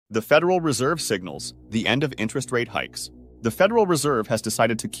The Federal Reserve signals the end of interest rate hikes. The Federal Reserve has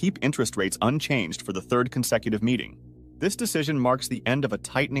decided to keep interest rates unchanged for the third consecutive meeting. This decision marks the end of a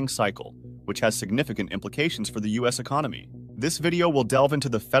tightening cycle, which has significant implications for the U.S. economy. This video will delve into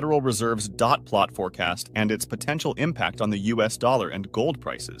the Federal Reserve's dot plot forecast and its potential impact on the U.S. dollar and gold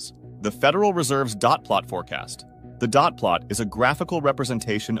prices. The Federal Reserve's dot plot forecast. The dot plot is a graphical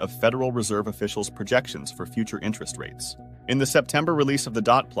representation of Federal Reserve officials' projections for future interest rates. In the September release of the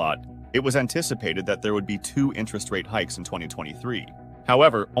dot plot, it was anticipated that there would be 2 interest rate hikes in 2023.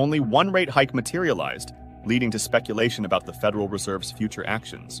 However, only one rate hike materialized, leading to speculation about the Federal Reserve's future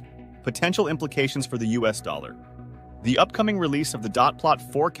actions. Potential implications for the U.S. dollar. The upcoming release of the dot plot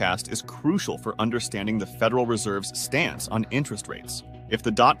forecast is crucial for understanding the Federal Reserve's stance on interest rates. If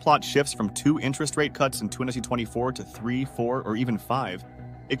the dot plot shifts from 2 interest rate cuts in 2024 to 3, 4, or even 5,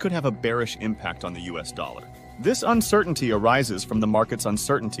 it could have a bearish impact on the U.S. dollar. This uncertainty arises from the market's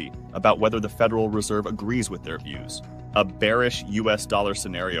uncertainty about whether the Federal Reserve agrees with their views. A bearish U.S. dollar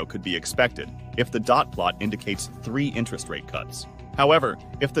scenario could be expected if the dot plot indicates 3 interest rate cuts. However,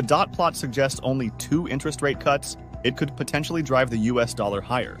 if the dot plot suggests only 2 interest rate cuts, it could potentially drive the U.S. dollar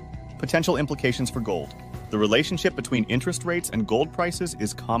higher. Potential implications for gold. The relationship between interest rates and gold prices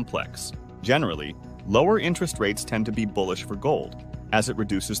is complex. Generally, lower interest rates tend to be bullish for gold, as it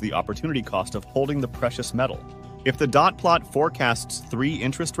reduces the opportunity cost of holding the precious metal. If the dot plot forecasts 3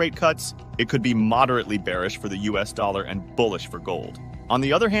 interest rate cuts, it could be moderately bearish for the U.S. dollar and bullish for gold. On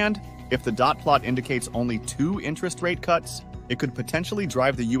the other hand, if the dot plot indicates only 2 interest rate cuts, it could potentially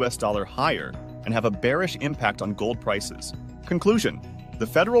drive the U.S. dollar higher and have a bearish impact on gold prices. Conclusion: the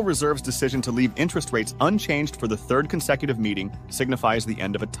Federal Reserve's decision to leave interest rates unchanged for the third consecutive meeting signifies the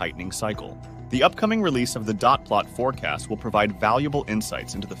end of a tightening cycle. The upcoming release of the dot plot forecast will provide valuable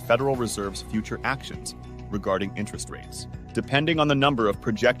insights into the Federal Reserve's future actions regarding interest rates. Depending on the number of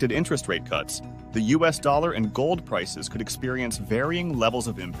projected interest rate cuts, the U.S. dollar and gold prices could experience varying levels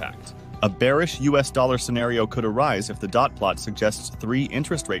of impact. A bearish U.S. dollar scenario could arise if the dot plot suggests 3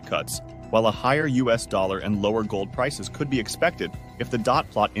 interest rate cuts, while a higher U.S. dollar and lower gold prices could be expected if the dot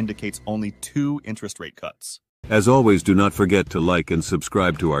plot indicates only 2 interest rate cuts. As always, do not forget to like and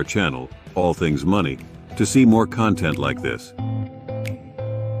subscribe to our channel, All Things Money, to see more content like this.